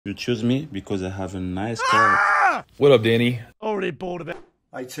You choose me because I have a nice car. What up, Danny? Already bored of it.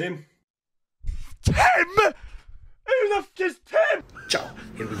 Hey, Tim. Tim? Who the f is Tim? Ciao.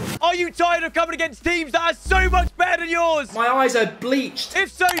 Here we go. Are you tired of coming against teams that are so much better than yours? My eyes are bleached.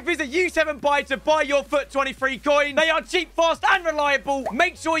 If so, visit U7Buy to buy your FUT 23 coin. They are cheap, fast, and reliable.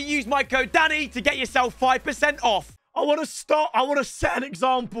 Make sure you use my code Danny to get yourself 5% off. I want to set an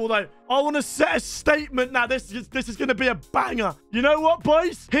example, though. I want to set a statement now. This is going to be a banger. You know what,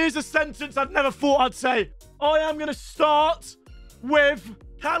 boys? Here's a sentence I'd never thought I'd say. I am going to start with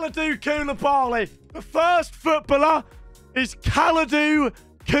Kalidou Koulibaly. The first footballer is Kalidou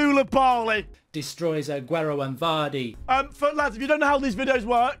Koulibaly. Destroys Aguero and Vardy. For lads, if you don't know how these videos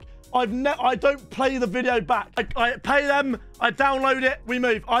work, I don't play the video back. I pay them, I download it, we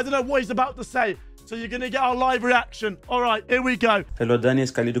move. I don't know what he's about to say. So you're going to get our live reaction. All right, here we go. Hello, Danny.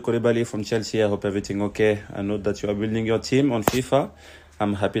 It's Kalidou Koulibaly from Chelsea. I hope everything okay. I know that you are building your team on FIFA.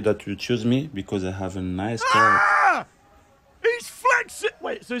 I'm happy that you choose me because I have a nice car. He's flexing.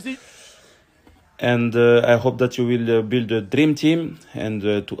 Wait, so is he... And I hope that you will build a dream team and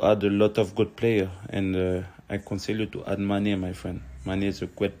to add a lot of good players. And I counsel you to add Mane, my friend. Mane is a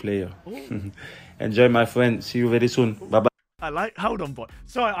great player. Enjoy, my friend. See you very soon. Bye-bye. Hold on, boy.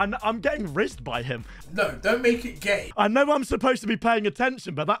 Sorry, I'm getting rizzed by him. No, don't make it gay. I know I'm supposed to be paying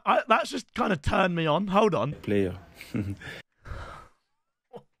attention, but that's just kind of turned me on. Hold on. Player.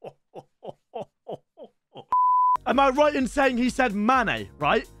 Am I right in saying he said Mane,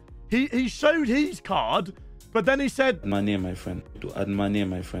 right? He showed his card, but then he said... Mane, my friend. To add Mane,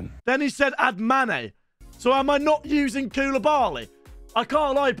 my friend. Then he said add Mane. So am I not using Koulibaly? I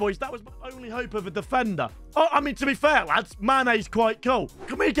can't lie, boys. That was my only hope of a defender. Oh, I mean, to be fair, lads, Mane's quite cool.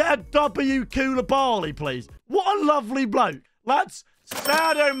 Can we get a W Koulibaly, please? What a lovely bloke. Lads,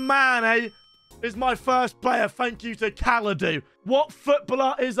 Sadio Mane is my first player. Thank you to Kalidou. What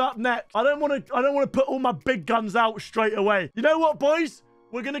footballer is up next? I don't want to put all my big guns out straight away. You know what, boys?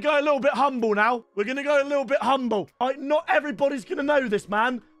 We're going to go a little bit humble now. We're going to go a little bit humble. Not everybody's going to know this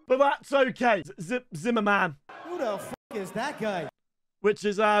man, but that's okay. Zimmerman. Who the f is that guy? Which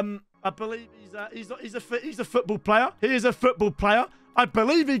is, I believe he's a football player. He is a football player. I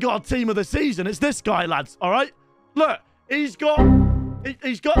believe he got a team of the season. It's this guy, lads. All right. Look, he's got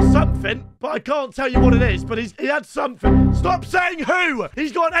something, but I can't tell you what it is. But he had something. Stop saying who.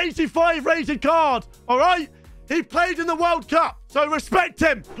 He's got an 85 rated card. All right. He played in the World Cup, so respect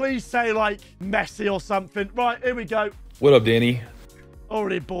him. Please say like Messi or something. Right, here we go. What up, Danny?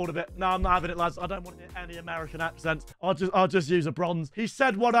 Already bored of it. No, I'm not having it, lads. I don't want any American accents. I'll just use a bronze. He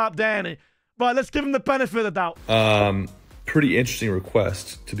said, "What up, Danny?" Right, let's give him the benefit of the doubt. Pretty interesting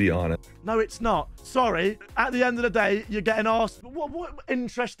request, to be honest. No, it's not. Sorry. At the end of the day, you're getting asked. What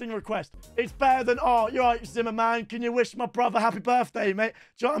interesting request? It's better than, oh, you're right, Zimmerman. Can you wish my brother happy birthday, mate?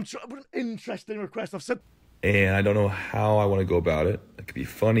 What an interesting request. I've said. And I don't know how I want to go about it. It could be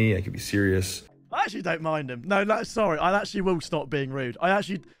funny. I could be serious. I actually don't mind him. No, sorry. I actually will stop being rude.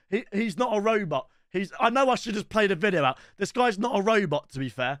 He's not a robot. I know I should just play the video out. This guy's not a robot, to be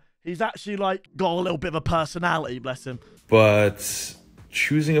fair. He's actually, like, got a little bit of a personality, bless him. But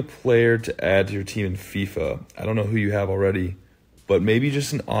choosing a player to add to your team in FIFA, I don't know who you have already, but maybe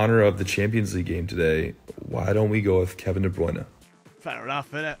just in honor of the Champions League game today, why don't we go with Kevin De Bruyne? Fair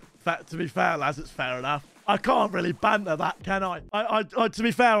enough, innit? To be fair, lads, it's fair enough. I can't really banter that, can I? To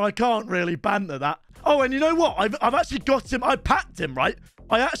be fair, I can't really banter that. Oh, and you know what? I've actually got him. I packed him, right?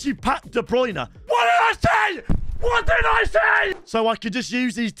 I actually packed De Bruyne. What did I say? What did I say? So I could just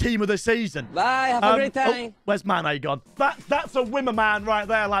use his team of the season. Bye, have a great time. Oh, where's Mane gone? That's a wimmer man right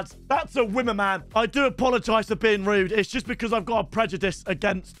there, lads. That's a wimmer man. I do apologise for being rude. It's just because I've got a prejudice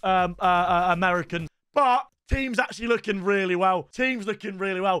against Americans. But team's actually looking really well. Team's looking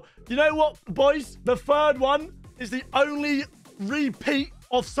really well. You know what, boys? The third one is the only repeat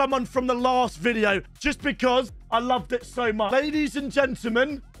of someone from the last video, just because I loved it so much. Ladies and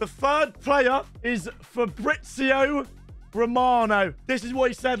gentlemen, the third player is Fabrizio Romano. This is what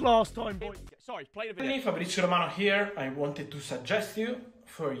he said last time, boys. Sorry, play the video. Fabrizio Romano here. I wanted to suggest you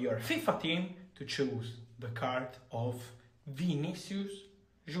for your FIFA team to choose the card of Vinicius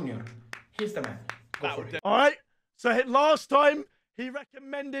Junior. He's the man. Go for it. All right. So last time he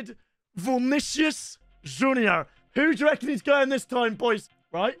recommended Vinicius Junior. Who do you reckon he's going this time, boys?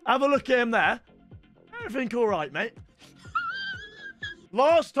 Right? Have a look at him there. Everything all right, mate?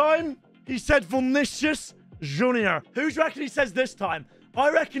 Last time he said Vinicius Junior. Who do you reckon he says this time? I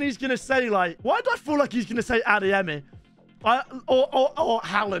reckon he's going to say, like, why do I feel like he's going to say Adeyemi? Or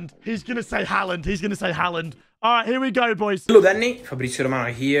Haaland. He's going to say Haaland. He's going to say Haaland. All right, here we go, boys. Hello, Danny. Fabrizio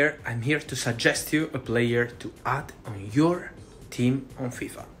Romano here. I'm here to suggest you a player to add on your team on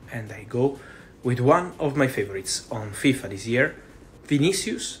FIFA. And I go with one of my favorites on FIFA this year,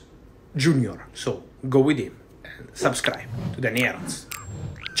 Vinicius Junior. So go with him and subscribe to the Neurons.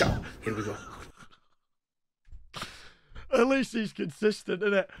 Ciao. Here we go. At least he's consistent,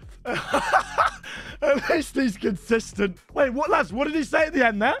 isn't it? At least he's consistent. Wait, what, lads? What did he say at the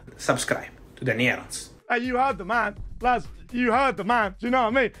end there? Subscribe to the Neurons. Hey, you heard the man. Lads, you heard the man. Do you know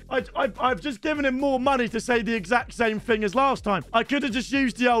what I mean? I've just given him more money to say the exact same thing as last time. I could have just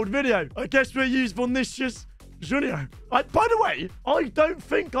used the old video. I guess we'll use Vinicius Junior. By the way, I don't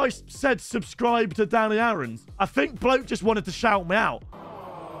think I said subscribe to Danny Aarons. I think bloke just wanted to shout me out.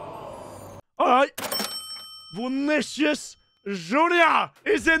 All right. Vinicius Junior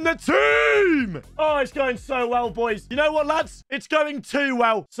is in the team. Oh, it's going so well, boys. You know what, lads? It's going too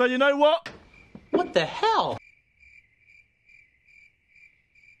well. So you know what? What the hell?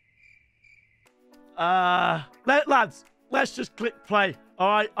 Lads, let's just click play. All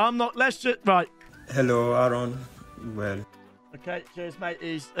right, right. Hello, Aaron. Well. Okay, cheers, mate.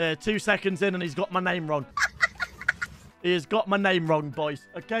 He's 2 seconds in and he's got my name wrong. He has got my name wrong, boys.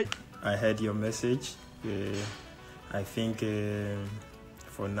 Okay. I heard your message. I think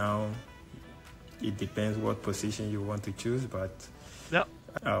for now, it depends what position you want to choose, but yep.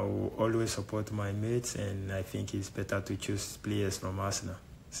 I will always support my mates, and I think it's better to choose players from Arsenal.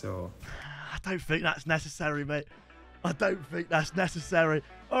 So I don't think that's necessary, mate. I don't think that's necessary.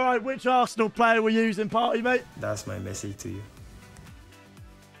 All right, which Arsenal player we using, party, mate? that's my message to you.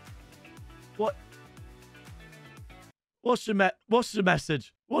 What? What's the message?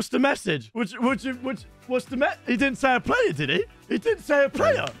 What's the message? What's the He didn't say a player, did he? He didn't say a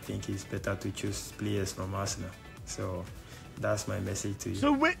player. I think it's better to choose players from Arsenal. So that's my message to you.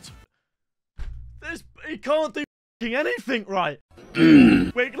 So he can't do anything right.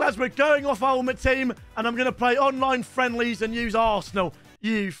 Lads, we're going off Ultimate Team, and I'm going to play online friendlies and use Arsenal.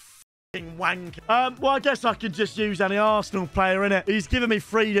 You f***ing wank. Well, I guess I could just use any Arsenal player, innit? He's given me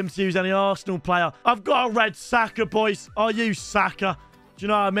freedom to use any Arsenal player. I've got a red Saka, boys. I'll use Saka. Do you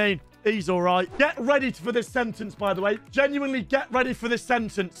know what I mean? He's all right. Get ready for this sentence, by the way. Genuinely get ready for this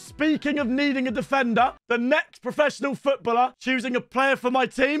sentence. Speaking of needing a defender, the next professional footballer choosing a player for my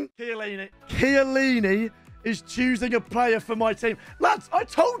team, Chiellini. Chiellini is choosing a player for my team. Lads, I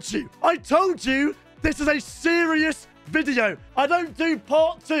told you this is a serious video. I don't do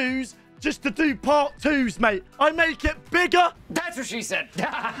part twos just to do part twos, mate. I make it bigger. That's what she said.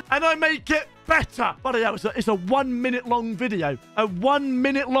 And I make it better. But yeah, it's a 1 minute long video. A 1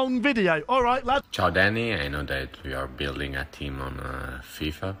 minute long video. All right, lads. Ciao, Danny. I know that we are building a team on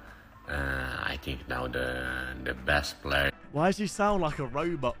FIFA. I think now the best player. Why does he sound like a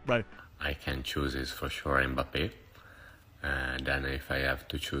robot, bro? I can choose is for sure Mbappe. Then if I have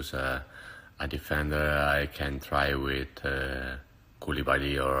to choose a defender, I can try with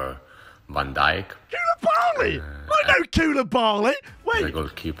Koulibaly or Van Dijk. Koulibaly! I know Koulibaly! Wait! The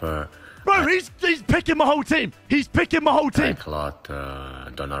goalkeeper. Bro, he's picking my whole team. He's picking my whole team. Like a lot.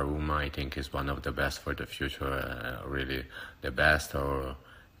 Donnarumma, I think, is one of the best for the future. Really the best. Or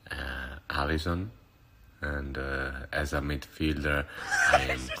Alisson. And as a midfielder,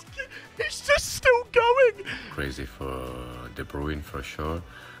 I'm he's just still going. Crazy for De Bruyne for sure.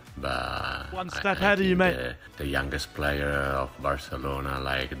 But one step ahead of you, mate. The youngest player of Barcelona,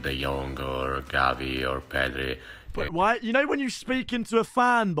 like De Jong or Gavi or Pedri. But why? You know when you speak into a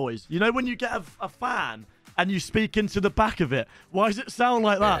fan, boys? You know when you get a fan and you speak into the back of it? Why does it sound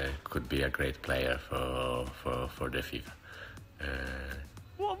like that? Could be a great player for the FIFA.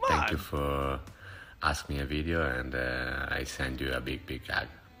 What, man? Thank you for asking me a video, and I send you a big hug.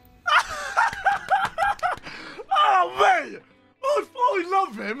 Oh, mate! I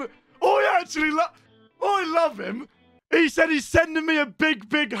love him. I love him. He said he's sending me a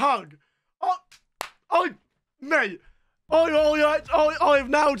big hug. Mate, I have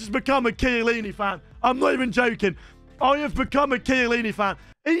now just become a Chiellini fan. I'm not even joking. I have become a Chiellini fan.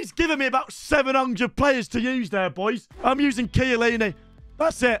 He's given me about 700 players to use there, boys. I'm using Chiellini.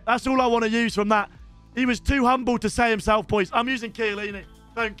 That's it. That's all I want to use from that. He was too humble to say himself, boys. I'm using Chiellini.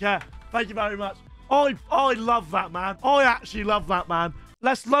 Don't care. Thank you very much. I love that, man. I actually love that, man.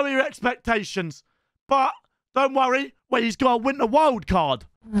 Let's lower your expectations. But don't worry. Wait, he's got a winter wild card.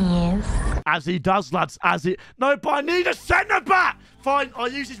 Yes. As he does, lads. No, but I need a centre-back. Fine,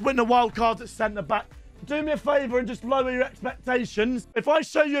 I'll use his winter wild cards at centre-back. Do me a favour and just lower your expectations. If I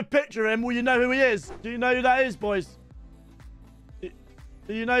show you a picture of him, will you know who he is? Do you know who that is, boys? Do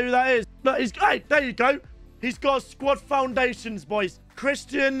you know who that is? Look, hey, there you go. He's got squad foundations, boys.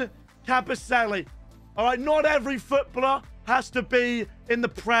 Christian Kabasele. All right, not every footballer has to be in the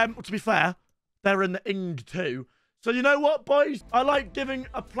Prem. To be fair, they're in the Ing too. So you know what, boys? I like giving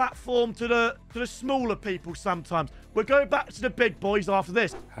a platform to the smaller people sometimes. We'll go back to the big boys after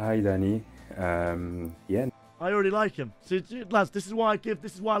this. Hi, Danny. Yeah. I already like him. So, lads, this is why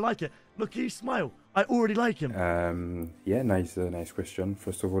I like it. Look, he smile. I already like him. Yeah, nice question.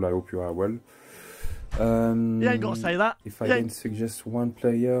 First of all, I hope you are well. You ain't got to say that. If I can suggest one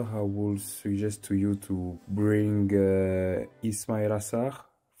player, I will suggest to you to bring Ismail Assar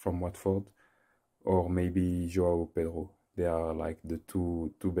from Watford, or maybe Joao Pedro. They are like the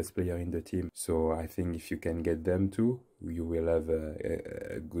two best players in the team. So I think if you can get them too, you will have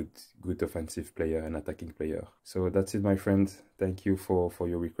a good offensive player and attacking player. So that's it, my friend. Thank you for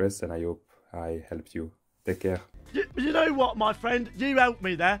your request, and I hope I helped you. Take care. You know what, my friend? You helped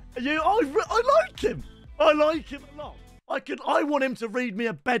me there. I like him. I like him a lot. I want him to read me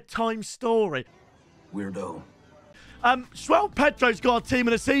a bedtime story. Weirdo. Joao Pedro's got a team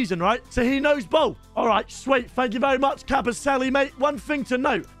in a season, right? So he knows ball. All right, sweet. Thank you very much, Cabaselli, mate. One thing to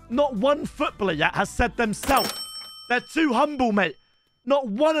note. Not one footballer yet has said themselves. They're too humble, mate. Not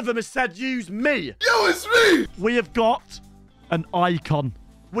one of them has said, use me. Yo, it's me! We have got an icon.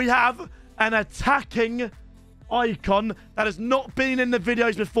 We have an attacking icon that has not been in the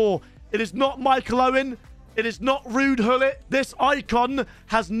videos before. It is not Michael Owen. It is not Rude Hullet. This icon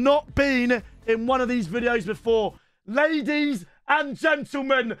has not been in one of these videos before. Ladies and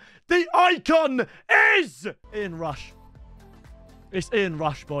gentlemen, the icon is Ian Rush. It's Ian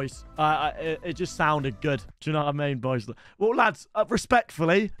Rush, boys. It just sounded good. Do you know what I mean, boys? Well, lads,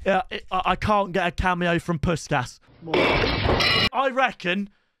 respectfully, I can't get a cameo from Puskas. I reckon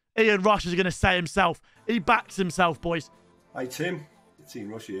Ian Rush is going to say himself. He backs himself, boys. Hi, Tim. It's Ian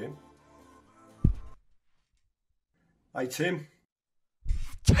Rush here. Hi, Tim.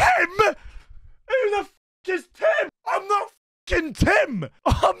 Tim? Who the f*** is Tim? I'm not f***ing Tim.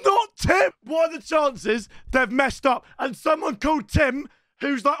 I'm not Tim. What are the chances they've messed up and someone called Tim,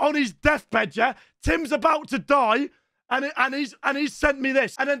 who's like on his deathbed, yeah? Tim's about to die, and he's sent me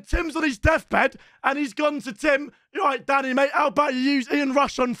this. And then Tim's on his deathbed, and he's gone to Tim. You're right, Danny, mate. How about you use Ian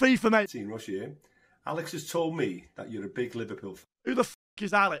Rush on FIFA, mate? It's Ian Rush here. Alex has told me that you're a big Liverpool fan. Who the f***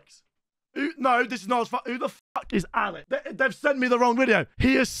 is Alex? No, this is not as far. Who the fuck is Alex? They've sent me the wrong video.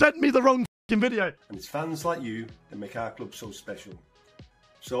 He has sent me the wrong fucking video. And it's fans like you that make our club so special.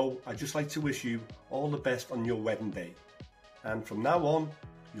 So I'd just like to wish you all the best on your wedding day. And from now on,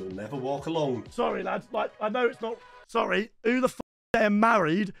 you'll never walk alone. Sorry, lads. Like, I know it's not... Sorry. Who the fuck is getting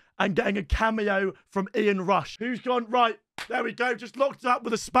married and getting a cameo from Ian Rush? Who's gone, right, there we go, just locked up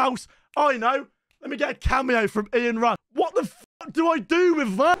with a spouse. I know. Let me get a cameo from Ian Rush. What the fuck do I do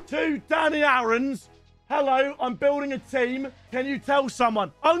with that? To Danny Aarons. Hello, I'm building a team. Can you tell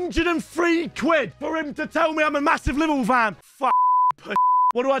someone? 103 quid for him to tell me I'm a massive Liverpool fan. Fuck.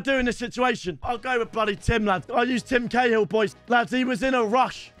 What do I do in this situation? I'll go with bloody Tim, lads. I'll use Tim Cahill, boys. Lads, he was in a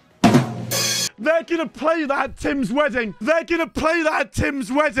rush. They're going to play that at Tim's wedding. They're going to play that at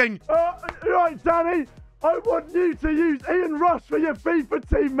Tim's wedding. Right, Danny. I want you to use Ian Rush for your FIFA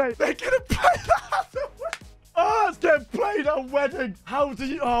team, mate. They're going to play that at the wedding. Oh, it's getting played at a wedding. How do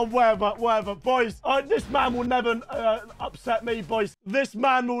you... Oh, whatever. Boys, this man will never upset me, boys. This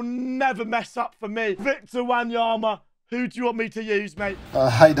man will never mess up for me. Victor Wanyama. Who do you want me to use, mate?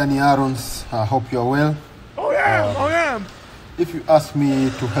 Hi, Danny Aarons. I hope you're well. I am. If you ask me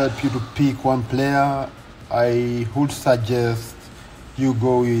to help you to pick one player, I would suggest you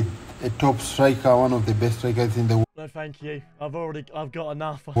go with a top striker, one of the best strikers in the world. No, thank you. I've got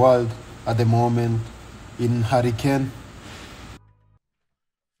enough. World at the moment in Hurricane.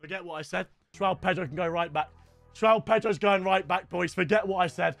 Forget what I said. Joao Pedro can go right back. Joao Pedro's going right back, boys. Forget what I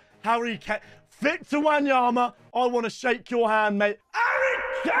said. Harry Kane. Victor Wanyama, I want to shake your hand, mate. Harry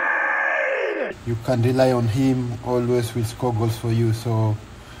Kane! You can rely on him, always will score goals for you. So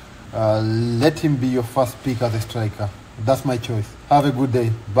let him be your first pick as a striker. That's my choice. Have a good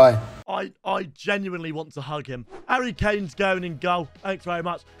day. Bye. I genuinely want to hug him. Harry Kane's going in goal. Thanks very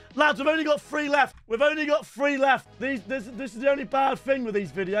much. Lads, we've only got 3 left. This is the only bad thing with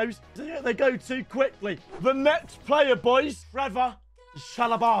these videos. They go too quickly. The next player, boys. Trevor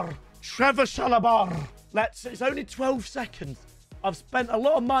Chalobah. It's only 12 seconds. I've spent a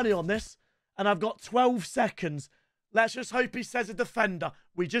lot of money on this, and I've got 12 seconds. Let's just hope he says a defender.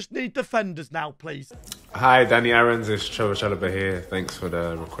 We just need defenders now, please. Hi, Danny Aarons. It's Trevor Chalobah here. Thanks for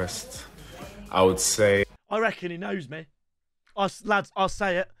the request. I would say... I reckon he knows me. Lads, I'll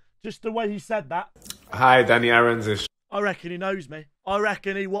say it. Just the way he said that. Hi, Danny Aarons. I reckon he knows me. I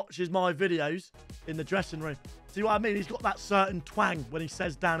reckon he watches my videos in the dressing room. See what I mean? He's got that certain twang when he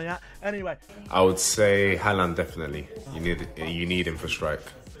says Danny. Anyway. I would say Haaland, definitely. You need him for strike.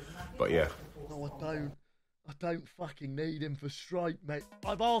 But yeah. No, I don't. I don't fucking need him for strike, mate.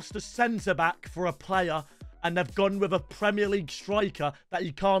 I've asked a centre-back for a player, and they've gone with a Premier League striker that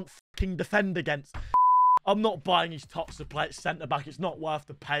he can't fucking defend against. I'm not buying his tots to play at centre-back. It's not worth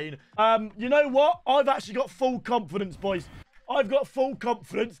the pain. You know what? I've actually got full confidence, boys. I've got full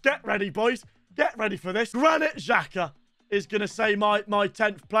confidence. Get ready, boys. Get ready for this. Granit Xhaka is going to say my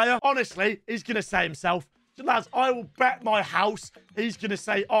 10th player. Honestly, he's going to say himself. So, lads, I will bet my house he's going to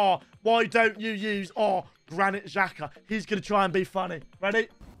say, oh, why don't you use, Granit Xhaka? He's going to try and be funny. Ready?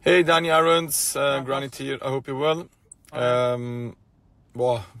 Hey, Danny Aarons. Granit here. I hope you're well.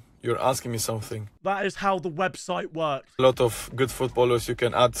 Well, you're asking me something. That is how the website works. A lot of good footballers you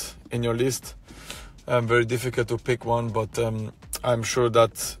can add in your list. Very difficult to pick one, but I'm sure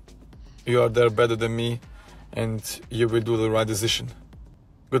that you are there better than me and you will do the right decision.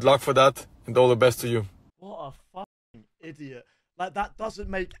 Good luck for that and all the best to you. What a fucking idiot. Like, that doesn't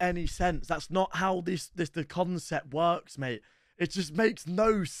make any sense. That's not how the concept works, mate. It just makes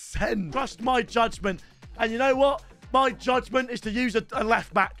no sense. Trust my judgment. And you know what? My judgment is to use a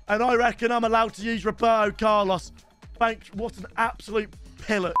left back. And I reckon I'm allowed to use Roberto Carlos. Thanks. What an absolute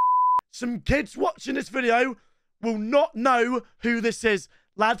pillar. Some kids watching this video will not know who this is.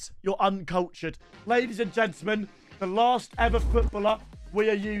 Lads, you're uncultured. Ladies and gentlemen, the last ever footballer we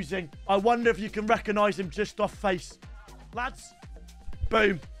are using. I wonder if you can recognise him just off face. Lads,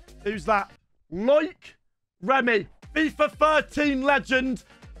 boom. Who's that? Like Remy. FIFA 13 legend,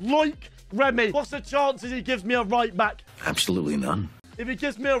 like Remy. What's the chances he gives me a right back? Absolutely none. If he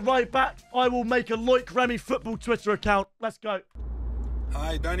gives me a right back, I will make a like Remy football Twitter account. Let's go.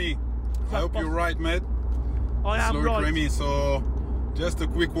 Hi, Danny. I hope you're right, mate. I am right. Remy. So, just a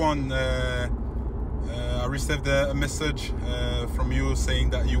quick one. I received a message from you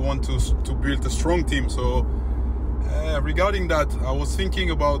saying that you want to build a strong team. So, regarding that, I was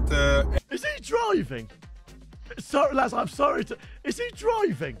thinking about... Is he driving? Sorry, lads, I'm sorry to... Is he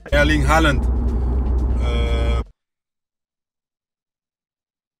driving? Erling Haaland.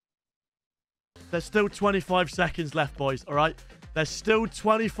 There's still 25 seconds left, boys, all right? There's still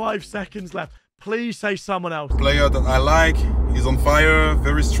 25 seconds left. Please say someone else. Player that I like. He's on fire,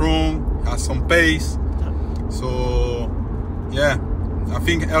 very strong, has some pace. So, yeah, I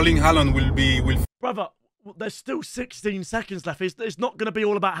think Erling Haaland will... Brother, there's still 16 seconds left. It's not going to be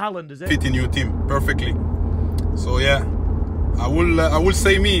all about Haaland, is it? Fit in your team perfectly. So, yeah, I will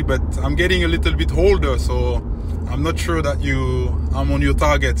say me, but I'm getting a little bit older, so I'm not sure that I'm on your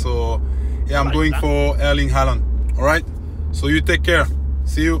target. So, yeah, I'm going for Erling Haaland. All right? So, you take care.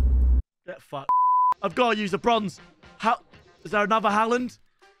 See you. Get fucked. I've got to use a bronze. Is there another Haaland?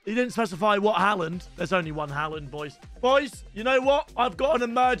 He didn't specify what Haaland. There's only one Haaland, boys. Boys, you know what? I've got an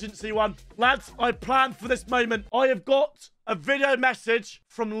emergency one. Lads, I planned for this moment. I have got a video message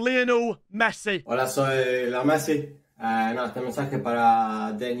from Lionel Messi. Hola, soy Leo Messi. Este mensaje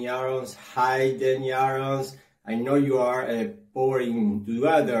para Danny Aarons. Hi, Danny Aarons. I know you are boring to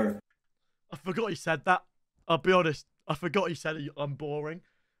weather. I forgot he said that. I'll be honest. I forgot he said I'm boring.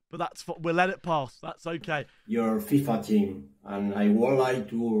 But we'll let it pass. That's okay. Your FIFA team, and I would like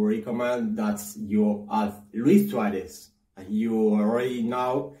to recommend that you add Luis Suarez. You already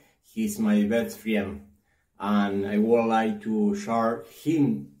know he's my best friend, and I would like to share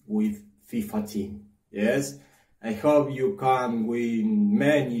him with FIFA team. Yes, I hope you can win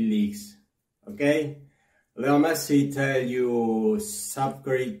many leagues. Okay, Leo Messi tell you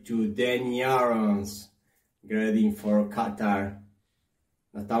subscribe to Danny Aarons, grading for Qatar.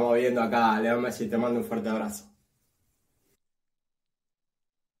 Nos estamos viendo acá, Leo Messi, te mando un fuerte abrazo.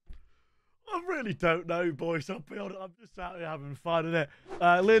 I really don't know, boys. I'll be honest, I'm just out here having fun, innit?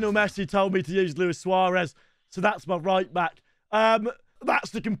 Lionel Messi told me to use Luis Suarez, so that's my right back.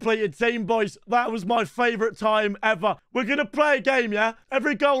 That's the completed team, boys. That was my favourite time ever. We're going to play a game, yeah?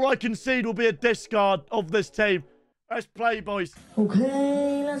 Every goal I concede will be a discard of this team. Let's play, boys.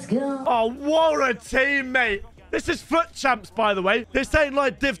 Okay, let's go. Oh, what a team, mate. This is FUT Champs, by the way. This ain't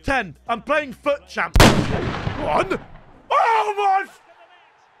like Div 10. I'm playing FUT Champs. One. Oh, my...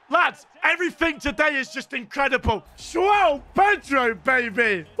 Lads, everything today is just incredible. João Pedro,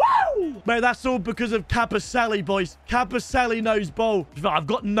 baby. Woo! Mate, that's all because of Cabaselli, boys. Cabaselli knows ball. I've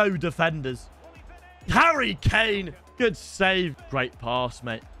got no defenders. Harry Kane. Good save. Great pass,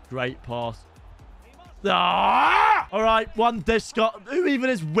 mate. Great pass. Ah! All right, one discard. Who even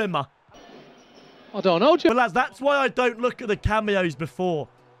is Wimmer? I don't know, But lads, that's why I don't look at the cameos before.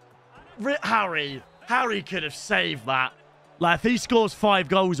 Harry could have saved that. Like, if he scores 5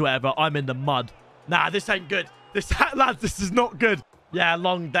 goals or whatever, I'm in the mud. Nah, this ain't good. Lads, this is not good. Yeah,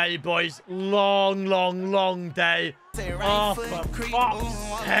 long day, boys. Long day. Oh, for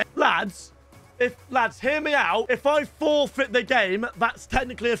fuck's sake. Lads, lads, hear me out. If I forfeit the game, that's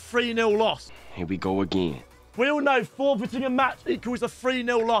technically a 3-0 loss. Here we go again. We all know forfeiting a match equals a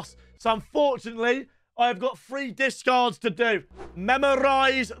 3-0 loss. So unfortunately, I've got 3 discards to do.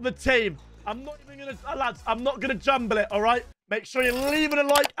 Memorize the team. I'm not even going to, lads, I'm not going to jumble it, all right? Make sure you're leaving a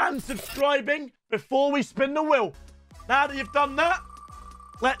like and subscribing before we spin the wheel. Now that you've done that,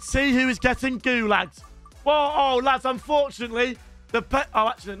 let's see who is getting gulags. Well, oh, lads, unfortunately, oh,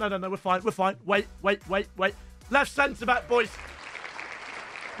 actually, no, we're fine, we're fine. Wait. Left centre-back, boys.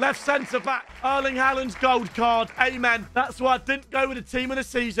 Left centre-back, Erling Haaland's gold card. Amen. That's why I didn't go with a team of the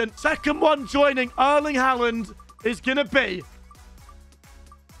season. Second one joining Erling Haaland is going to be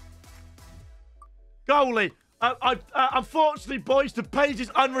goalie. Unfortunately, boys, the page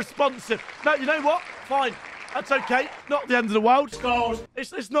is unresponsive. No, you know what? Fine. That's okay. Not the end of the world.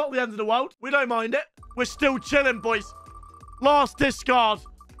 It's not the end of the world. We don't mind it. We're still chilling, boys. Last discard.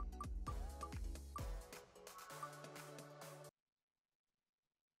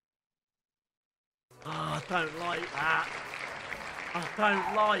 Oh, I don't like that. I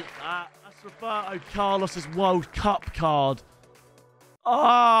don't like that. That's Roberto Carlos's World Cup card.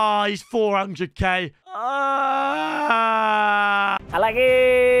 Ah, he's 400k. I like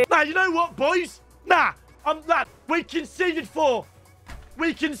it. Now, you know what, boys? Nah, we conceded 4.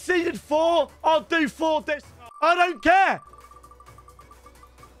 We conceded 4. I'll do 4 this. I don't care.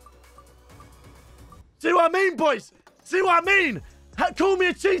 See what I mean, boys? See what I mean? Call me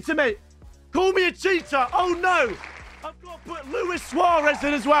a cheater, mate. Call me a cheater. Oh, no. I've got to put Luis Suarez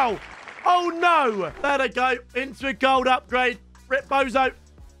in as well. Oh, no. There they go. Into a gold upgrade. Rip Bozo.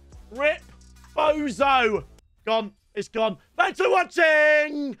 Rip Bozo. Gone. It's gone. Thanks for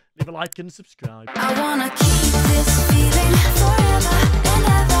watching. Leave a like and subscribe. I wanna keep this feeling forever.